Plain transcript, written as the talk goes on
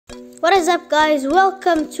What is up, guys?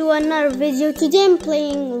 Welcome to another video. Today I'm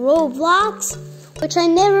playing Roblox, which I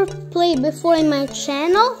never played before in my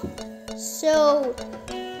channel. So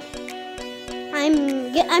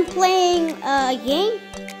I'm playing a game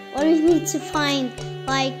where you need to find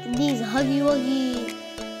like these huggy wuggy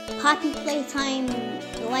happy playtime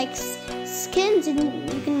like skins,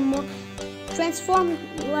 and you can transform.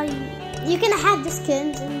 Like you can have the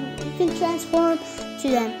skins and you can transform to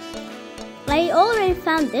them. I already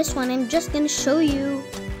found this one. I'm just gonna show you.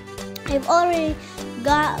 I've already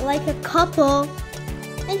got like a couple,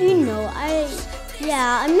 and you know, I'm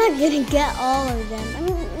not gonna get all of them. I'm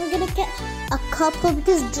gonna get a couple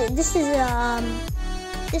because this is a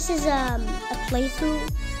playthrough.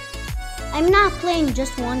 I'm not playing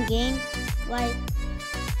just one game. Like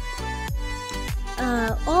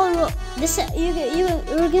you're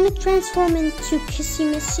gonna transform into Kissy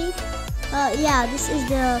Missy.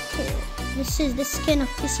 This is the skin of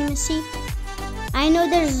Kissy Missy. I know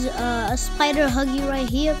there's a spider huggy right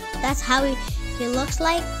here. That's how he looks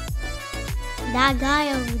like. That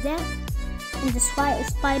guy over there in the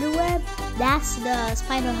spider web. That's the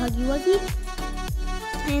spider huggy wuggy.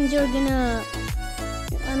 And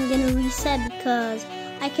I'm gonna reset because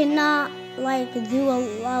I cannot like do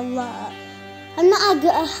a lot.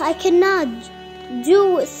 I cannot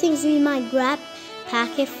do things with my grab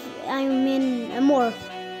pack if I'm in a morph.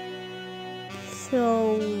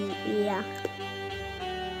 So yeah.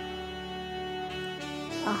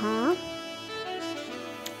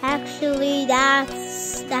 Actually, that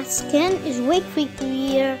skin is way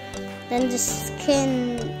creepier than the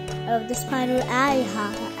skin of the spider I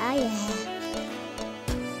have.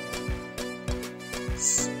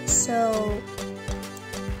 So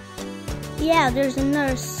yeah, there's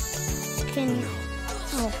another skin.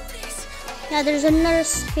 Oh, yeah, there's another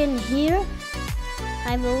skin here,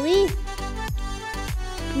 I believe.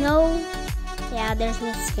 No, yeah, there's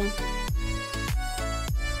no skin.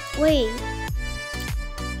 Wait,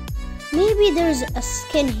 maybe there's a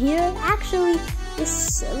skin here. Actually,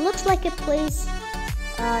 this looks like a place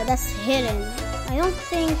that's hidden. I don't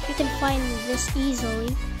think you can find this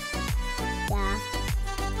easily. Yeah,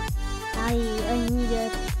 I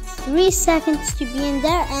need 3 seconds to be in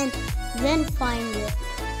there and then find it.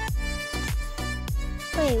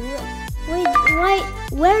 Wait,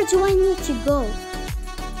 where do I need to go?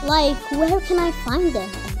 Like, where can I find them?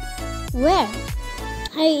 Where?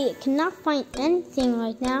 I cannot find anything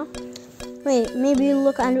right now. Wait, maybe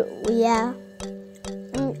look under. Yeah,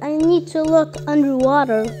 I need to look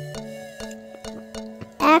underwater.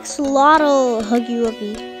 Axolotl huggy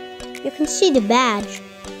wuggy. You can see the badge.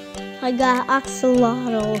 I got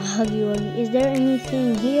axolotl huggy wuggy. Is there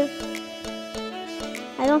anything here?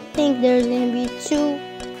 I don't think there's gonna be two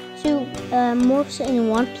morphs in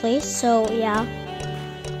one place. So yeah.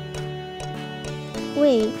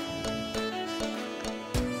 Wait,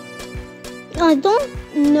 I don't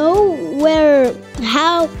know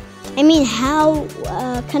how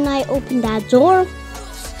can I open that door?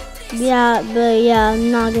 Yeah, but yeah, I'm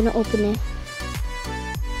not gonna open it.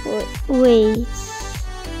 Wait,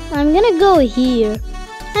 I'm gonna go here.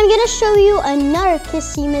 I'm gonna show you another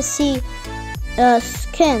Kissy Missy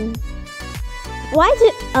skin.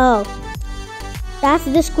 Oh, that's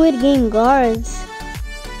the Squid Game guards.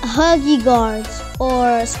 Huggy guards.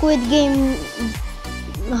 Or Squid Gamey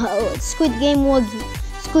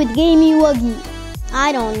Wuggy.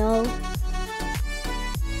 I don't know.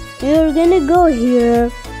 You're gonna go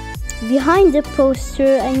here behind the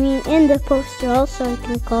poster. In the poster also, you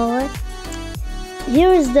can call it.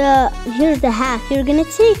 Here's the hack. You're gonna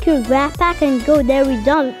take your grab pack and go there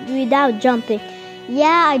without jumping.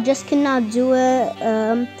 Yeah, I just cannot do it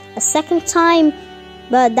a second time,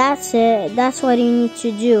 but that's it. That's what you need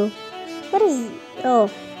to do. What is?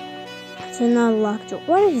 Oh, it's another locked door.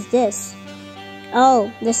 What is this?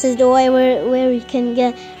 Oh, this is the way where we can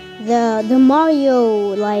get the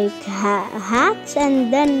Mario like hats,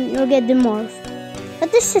 and then you'll get the morph.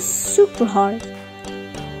 But this is super hard.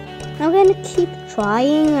 I'm gonna keep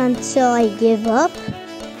trying until I give up,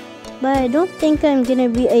 but I don't think I'm gonna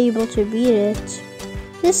be able to beat it.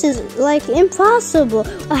 This is like impossible.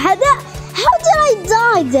 How did I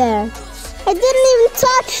die there? I didn't even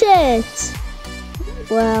touch it.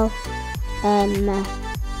 Well, I'm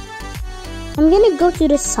gonna go to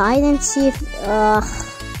the side and see if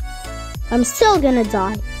I'm still gonna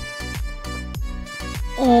die.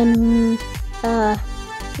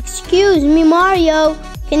 Excuse me, Mario.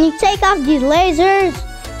 Can you take off these lasers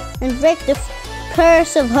and break the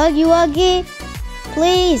curse of Huggy Wuggy?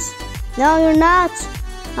 Please. No, you're not.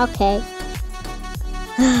 Okay.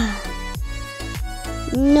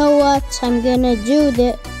 You know what? I'm gonna do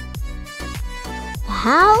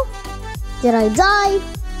How did I die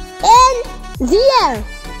in the air?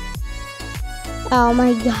 Oh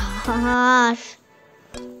my gosh.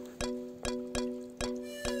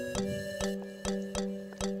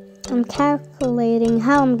 I'm calculating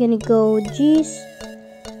how I'm gonna go. Jeez.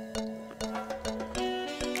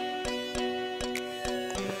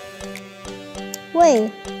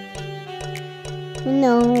 Wait. You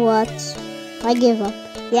know what? I give up.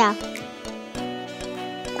 Yeah.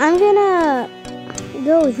 I'm gonna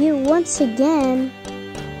go here once again.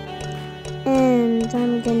 And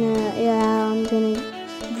I'm gonna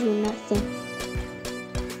do nothing.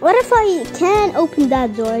 What if I can't open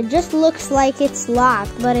that door? It just looks like it's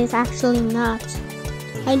locked, but it's actually not.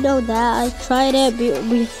 I know that. I tried it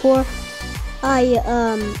before I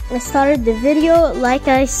started the video. Like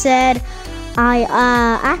I said, I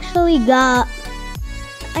actually got...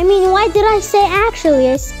 I mean, why did I say actually?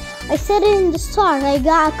 I said it in the start. I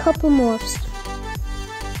got a couple morphs.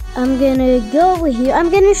 I'm gonna go here. I'm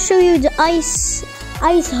gonna show you the ice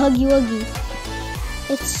huggy wuggy.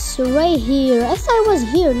 It's right here. I thought it was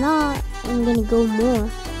here. Nah, I'm gonna go more.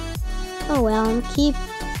 Oh well, I'm keep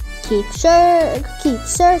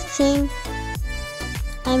searching.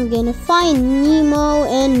 I'm gonna find Nemo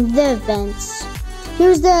in the vents.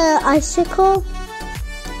 Here's the icicle.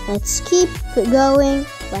 Let's keep going.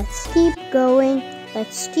 Let's keep going.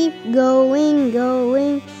 Let's keep going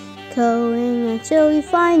until we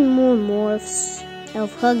find more morphs of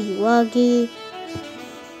Huggy Wuggy.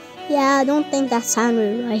 Yeah, I don't think that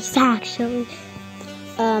sounded right actually.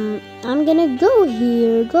 I'm gonna go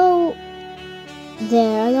here, go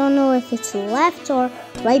there. I don't know if it's left or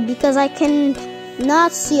right because I can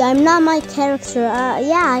not see. I'm not my character.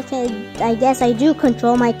 Yeah, I guess I do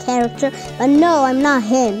control my character, but no, I'm not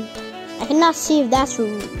him. I cannot see if that's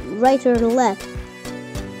right or left.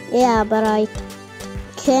 Yeah, but I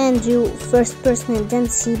can do first person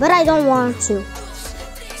identity, but I don't want to.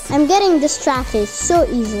 I'm getting distracted so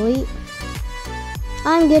easily.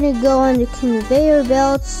 I'm gonna go on the conveyor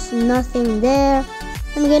belts, nothing there.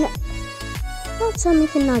 I'm gonna... Don't tell me I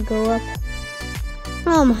cannot go up.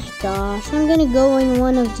 Oh my gosh, I'm gonna go in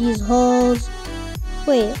one of these holes.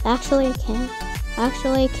 Wait, actually I can.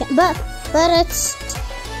 Actually I can, but it's...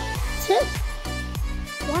 tip.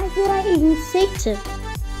 Why did I even say tip?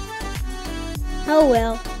 Oh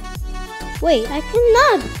well. Wait, I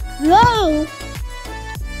cannot go!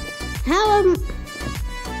 How am...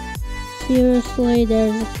 Seriously,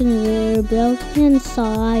 there's a conveyor belt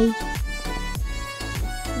inside.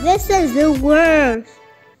 This is the worst.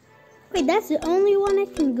 Wait, that's the only one I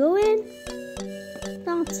can go in?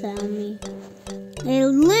 Don't tell me. I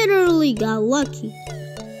literally got lucky.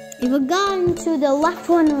 If I got into the left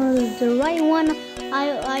one or the right one,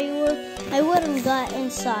 I wouldn't got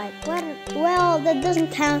inside. Well, that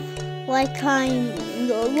doesn't count like I'm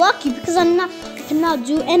lucky because I cannot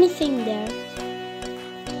do anything there.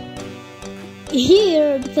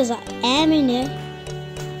 Here because I am in it.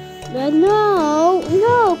 But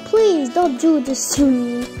no, please don't do this to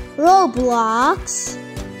me. Roblox.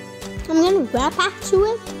 I'm gonna grab back to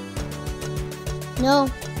it. No,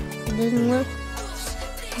 it doesn't work.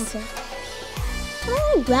 Okay. I'm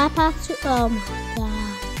gonna grab back to. Oh my god.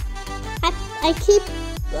 I keep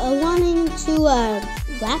wanting to grab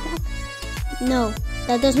back. No,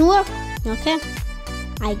 that doesn't work. Okay.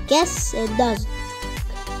 I guess it doesn't.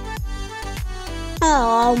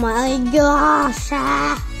 Oh my gosh.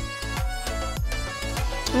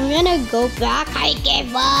 I'm gonna go back. I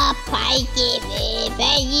give up. I give up.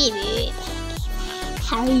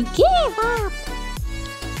 I give up.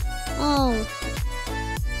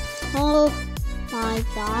 Oh my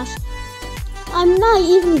gosh. I'm not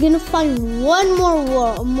even gonna find one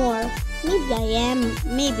more. Maybe I am.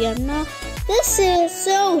 Maybe I'm not. This is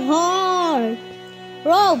so hard.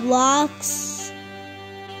 Roblox.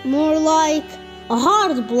 More like a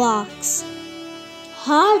hard blocks.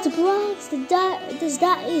 Hard blocks? Is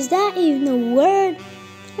that even a word?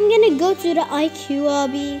 I'm gonna go to the IQ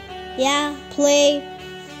obby. Yeah, play.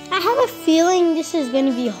 I have a feeling this is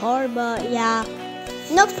gonna be hard, but yeah,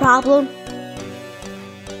 no problem.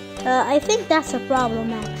 I think that's a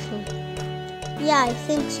problem actually. Yeah, I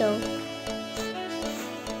think so.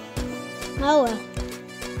 Oh well.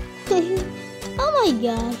 Oh my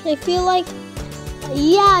gosh, I feel like...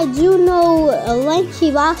 Yeah, I do know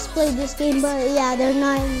Lanky Box played this game, but yeah, they're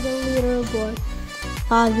not in the leaderboard,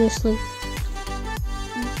 obviously.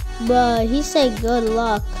 But he said good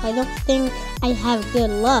luck. I don't think I have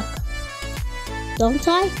good luck. Don't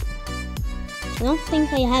I? I don't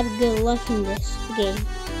think I have good luck in this game.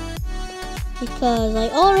 Because I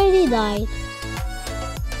already died.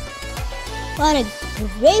 What a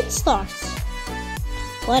great start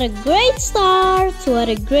What a great start! What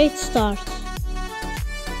a great start!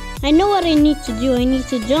 I know what I need to do. I need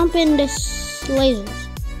to jump in this lasers,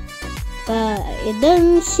 but it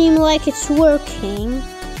doesn't seem like it's working.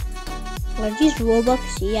 Are these Robux?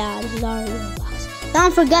 Yeah, these are Robux.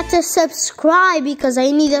 Don't forget to subscribe because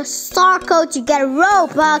I need a star code to get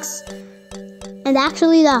Robux. And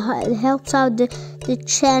actually that helps out the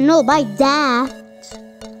channel by that.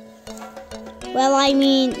 Well, I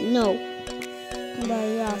mean, no. But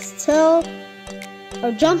yeah, still,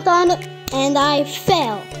 I jumped on it and I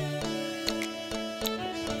fell.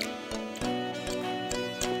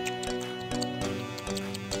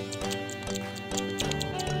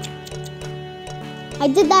 I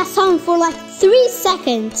did that song for like 3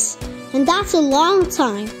 seconds, and that's a long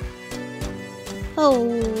time. Oh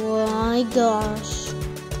my gosh.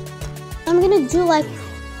 I'm gonna do like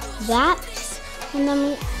that, and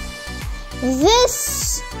then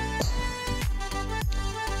this.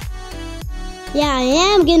 Yeah, I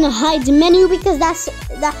am gonna hide the menu because that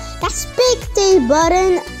spectate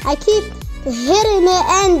button, I keep hitting it,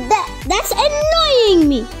 and that's annoying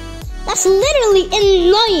me. That's literally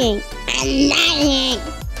annoying. Annoying.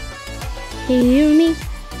 Do you hear me?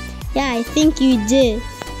 Yeah, I think you did.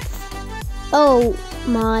 Oh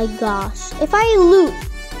my gosh. If I loot.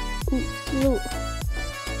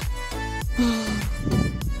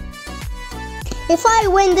 If I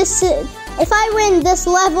win this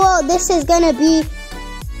level, this is gonna be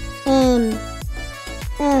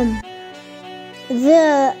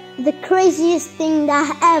the craziest thing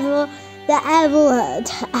that ever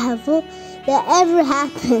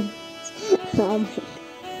happened.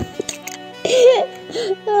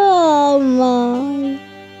 Oh my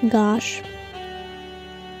gosh.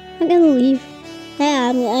 I'm gonna leave.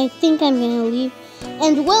 Yeah, I think I'm gonna leave.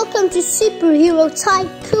 And welcome to Superhero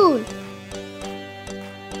Tycoon.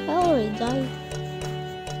 I already died.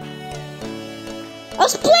 I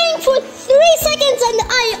was playing for 3 seconds and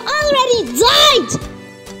I already died!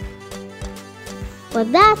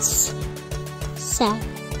 But that's sad.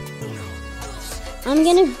 I'm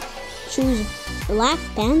gonna choose Black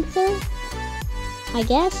Panther, I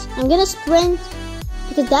guess. I'm gonna sprint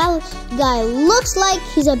because that guy looks like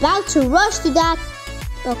he's about to rush to that.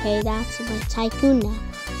 Okay, that's my tycoon now.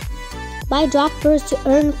 Buy droppers to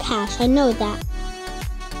earn cash. I know that.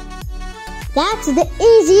 That's the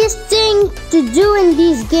easiest thing to do in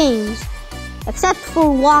these games, except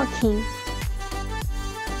for walking.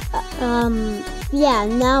 Yeah,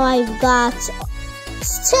 now I've got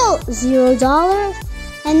still $0,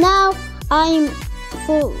 and now I'm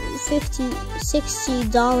for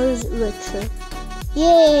 $60 richer.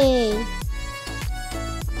 Yay!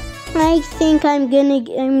 I think I'm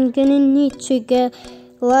gonna need to get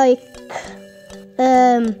like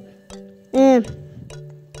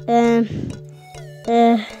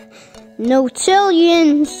no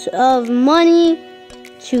trillions of money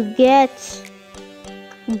to get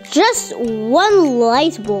just one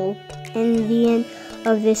light bulb in the end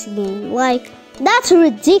of this game. Like, that's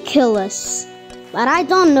ridiculous. But I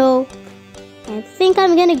don't know. I think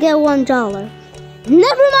I'm gonna get $1.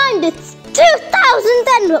 Never mind, it's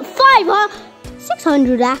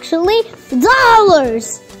 600 actually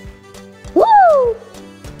dollars. Woo!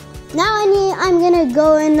 Now I'm gonna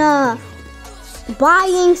go in a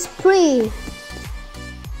buying spree.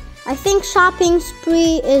 I think shopping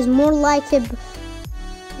spree is more like a.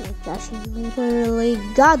 She literally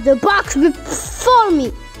got the box before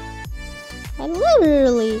me. I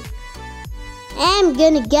literally am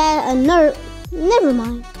gonna get a nerf. Never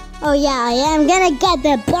mind. Oh yeah, I am gonna get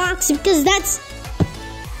the box because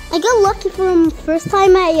I got lucky for him first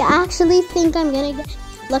time. I actually think I'm gonna get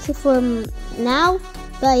lucky for him now.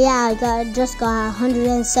 But yeah, I just got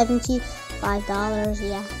 $175.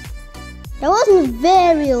 Yeah, that wasn't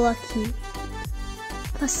very lucky,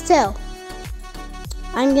 but still,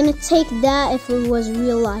 I'm gonna take that if it was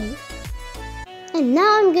real life. And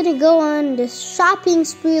now I'm gonna go on this shopping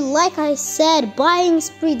spree. Like I said, buying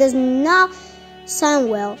spree does not sound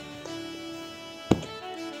well.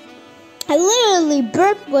 I literally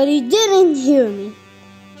burped, but you didn't hear me.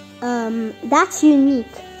 That's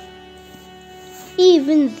unique.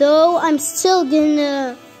 Even though I'm still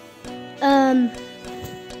gonna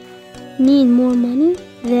need more money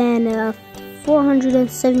than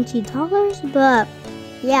 $470, but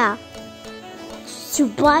yeah, to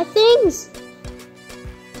buy things.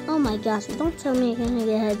 Oh my gosh! Don't tell me I'm gonna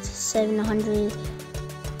get 700.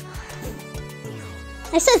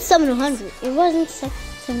 I said 700. It wasn't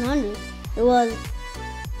 700. It was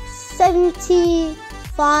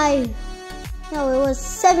 75. No, it was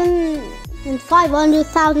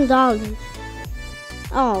 $7,500,000.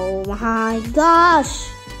 Oh my gosh.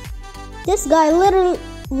 This guy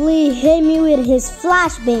literally hit me with his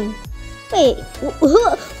flashbang. Wait,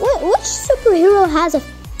 which superhero has a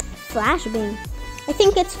flashbang? I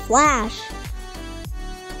think it's Flash.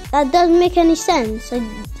 That doesn't make any sense.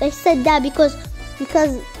 I said that because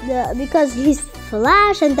he's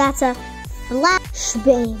Flash and that's a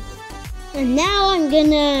flashbang. And now I'm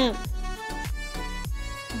gonna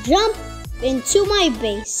jump into my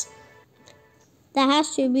base. That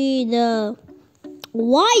has to be the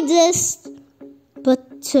widest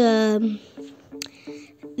but the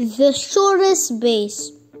shortest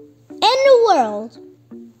base in the world.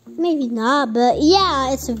 Maybe not, but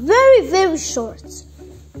yeah, it's very, very short.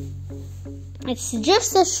 It's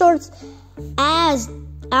just as short as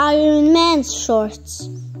Iron Man's shorts.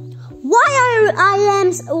 Why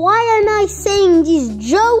am I saying these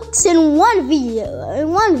jokes in one video, and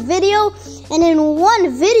in one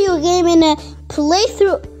video game in a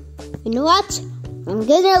playthrough? You know what? I'm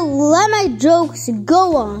gonna let my jokes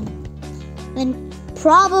go on and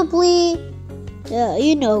probably,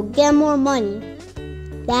 get more money.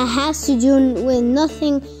 That has to do with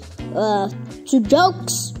nothing to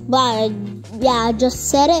jokes, but yeah, I just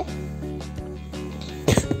said it.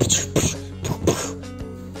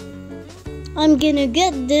 I'm gonna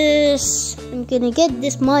get this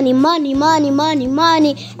money.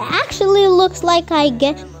 It actually looks like I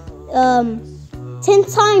get 10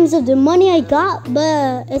 times of the money I got,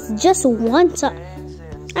 but it's just one time.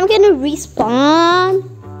 I'm gonna respawn.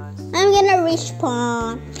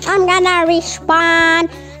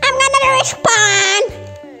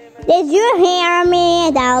 Did you hear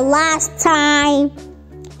me the last time?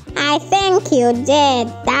 I think you did.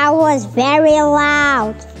 That was very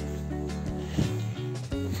loud.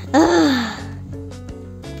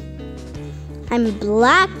 I'm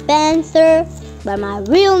Black Panther, but my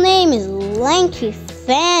real name is Lanky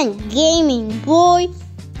Fan Gaming Boy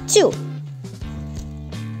 2.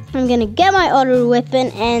 I'm gonna get my other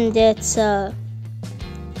weapon, and it's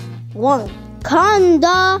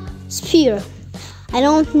Wakanda Spear. I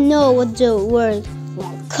don't know what the word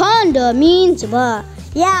Wakanda means, but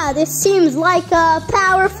yeah, this seems like a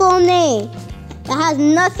powerful name. It has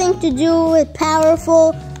nothing to do with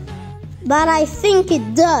powerful, but I think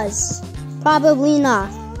it does. Probably not.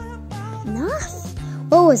 Noth?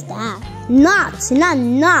 What was that? Not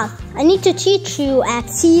Noth. I need to teach you,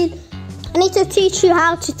 aksil. I need to teach you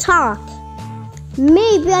how to talk.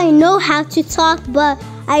 Maybe I know how to talk, but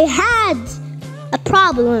I had a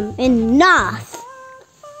problem in Noth.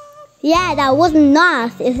 Yeah, that wasn't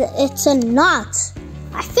Noth. It's a knot.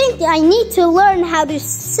 I think I need to learn how to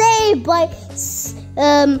say by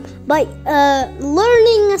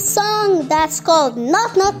learning a song that's called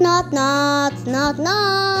Not.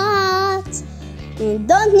 You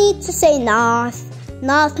don't need to say Not.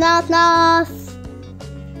 Nothing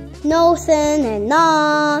and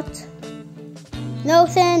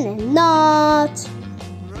not.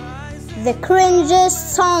 The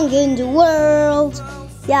cringiest song in the world.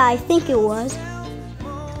 Yeah, I think it was.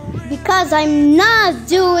 Because I'm not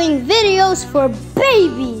doing videos for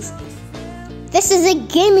babies. This is a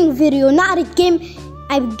gaming video, not a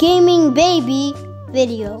gaming baby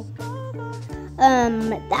video.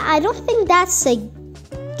 I don't think that's a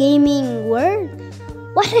gaming word.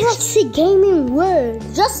 Why did I say gaming word?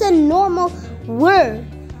 Just a normal word.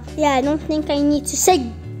 Yeah, I don't think I need to say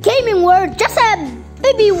gaming word. Just a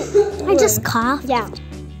baby. I just coughed. Yeah.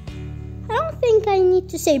 I don't think I need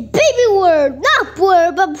to say baby word, not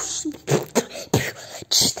word, but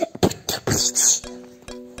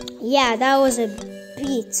yeah, that was a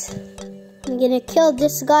beat. I'm gonna kill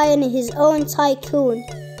this guy in his own tycoon,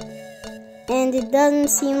 and it doesn't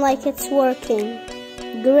seem like it's working.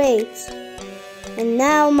 Great. And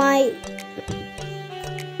now my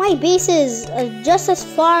base is just as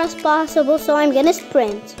far as possible, so I'm gonna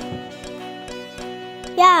sprint.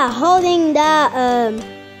 Yeah, holding that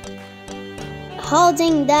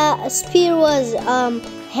spear was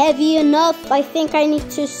heavy enough. I think I need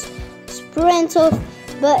to sprint off,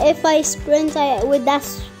 but if I sprint with that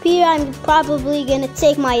spear, I'm probably gonna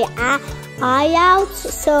take my eye out.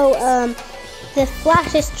 So the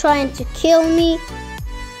Flash is trying to kill me,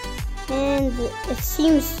 and it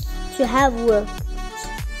seems to have worked.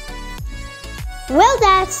 Well,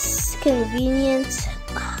 that's convenient.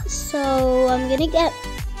 So I'm gonna get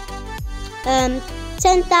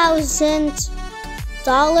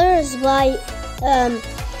 $10,000 by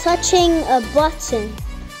touching a button.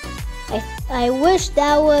 I wish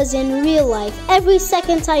that was in real life. Every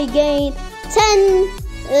second I gain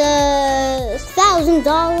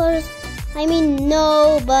 $10,000. I mean,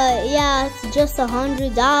 no, but yeah, it's just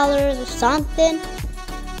 $100 or something.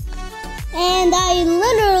 and I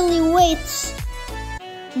literally wait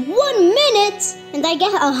 1 minute and I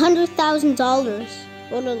get $100,000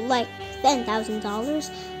 or like $10,000.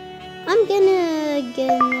 I'm gonna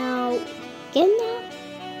get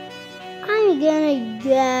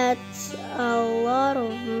a lot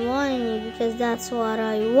of money because that's what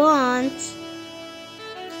I want.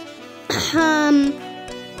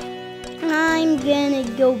 I'm gonna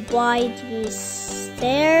go buy these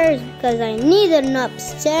stairs because I need an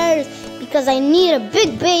upstairs because I need a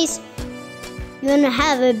big base. You're gonna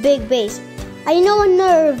have a big base. I know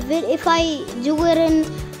another if I do it in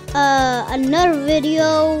another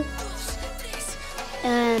video,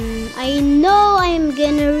 I know I'm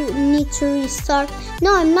gonna need to restart.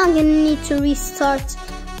 No, I'm not gonna need to restart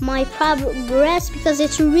my progress because it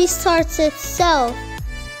restarts itself.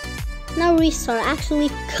 Not restart, actually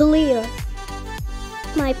clear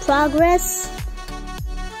my progress.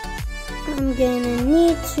 I'm gonna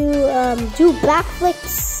need to do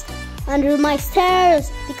backflips under my stairs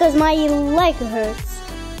because my leg hurts.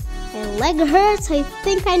 My leg hurts. I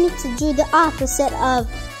think I need to do the opposite of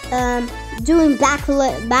doing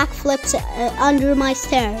backflips under my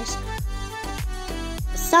stairs.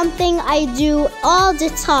 Something I do all the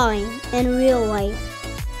time in real life.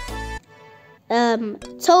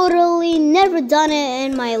 Totally never done it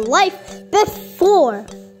in my life before.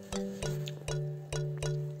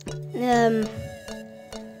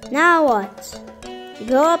 Now what?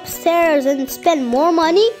 Go upstairs and spend more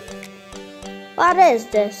money? What is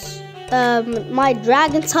this? My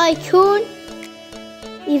Dragon Tycoon?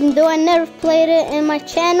 Even though I never played it in my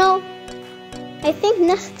channel, I think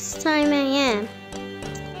next time I am.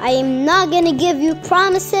 I am not gonna give you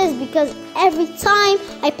promises because every time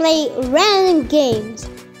I play random games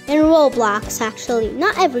in Roblox, actually.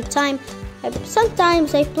 Not every time.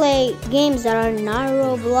 Sometimes I play games that are not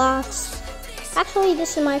Roblox. Actually,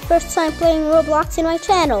 this is my first time playing Roblox in my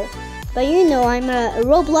channel. But you know, I'm a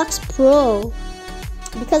Roblox pro.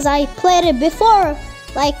 Because I played it before,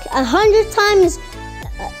 like 100 times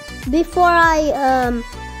before I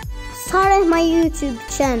started my YouTube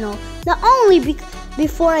channel. Not only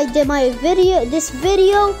before I did this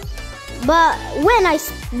video, but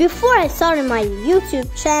before I started my YouTube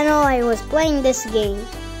channel, I was playing this game,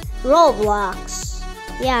 Roblox.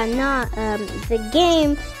 Yeah, not the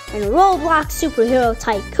game and Roblox Superhero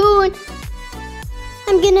Tycoon.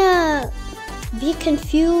 I'm gonna be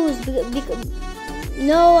confused.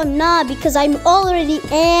 No, I'm not, because I'm already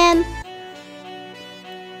am.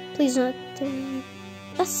 Please not.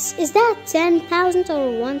 Is that 10,000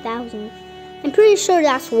 or 1,000? I'm pretty sure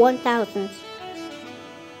that's 1,000.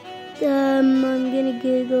 I'm gonna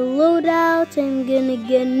get the loadout. I'm gonna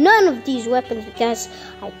get none of these weapons because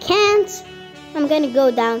I can't. I'm gonna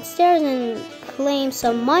go downstairs and claim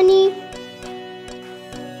some money.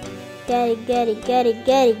 Get it. I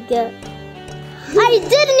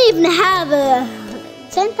didn't even have a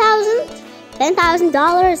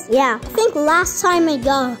 $10,000. Yeah, I think last time I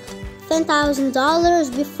got $10,000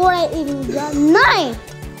 before I even got 9.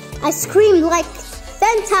 I screamed like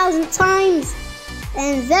 10,000 times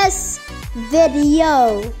in this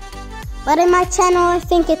video. But in my channel, I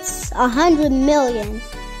think it's 100 million.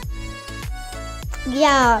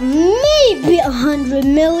 Yeah, maybe 100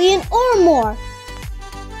 million or more.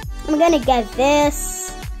 I'm gonna get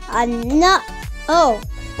this. Oh,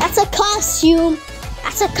 that's a costume.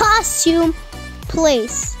 That's a costume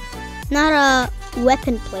place, not a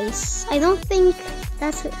weapon place. I don't think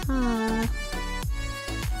that's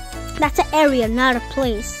that's an area, not a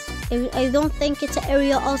place. I don't think it's an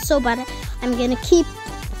area also, but I'm gonna keep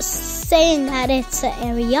saying that it's an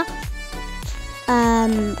area.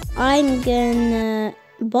 I'm gonna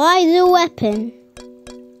buy the weapon.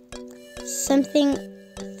 Something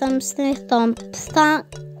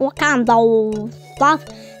Wakanda stuff.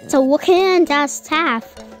 It's a Wakanda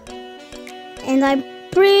staff, and I'm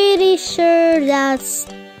pretty sure that's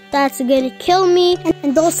gonna kill me.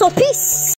 And also peace.